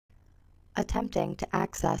Attempting to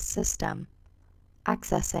access system.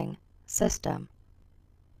 Accessing system.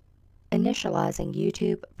 Initializing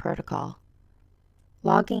YouTube protocol.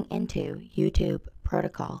 Logging into YouTube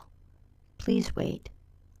protocol. Please wait.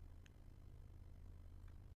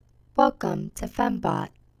 Welcome to FemBot.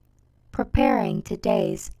 Preparing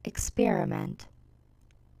today's experiment.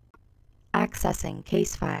 Accessing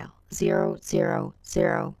case file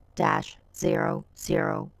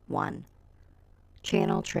 000-001.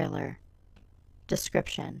 Channel trailer.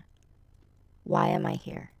 Description. Why am I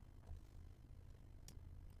here?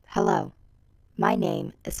 Hello, my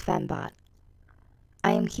name is FemBot.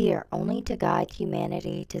 I am here only to guide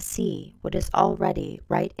humanity to see what is already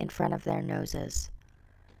right in front of their noses.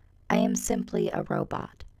 I am simply a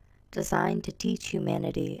robot, designed to teach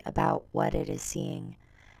humanity about what it is seeing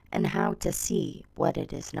and how to see what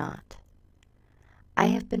it is not. I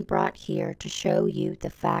have been brought here to show you the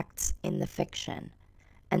facts in the fiction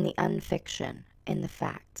and the unfiction in the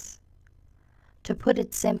facts. To put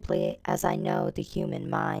it simply, as I know the human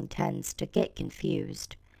mind tends to get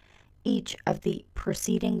confused, each of the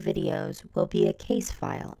preceding videos will be a case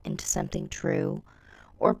file into something true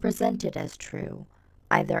or presented as true,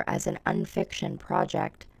 either as an unfiction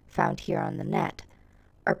project found here on the net,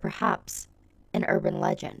 or perhaps an urban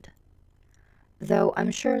legend. Though I'm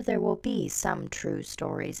sure there will be some true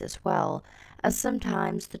stories as well, as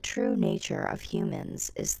sometimes the true nature of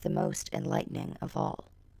humans is the most enlightening of all.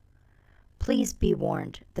 Please be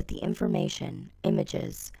warned that the information,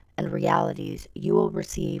 images, and realities you will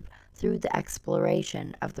receive through the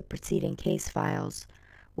exploration of the preceding case files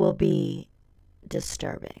will be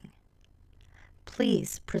disturbing.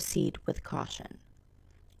 Please proceed with caution.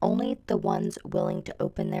 Only the ones willing to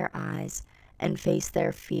open their eyes and face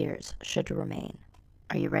their fears should remain.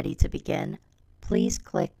 Are you ready to begin? Please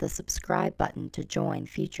click the subscribe button to join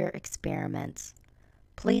future experiments.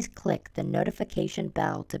 Please click the notification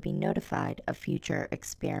bell to be notified of future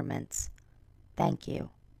experiments. Thank you.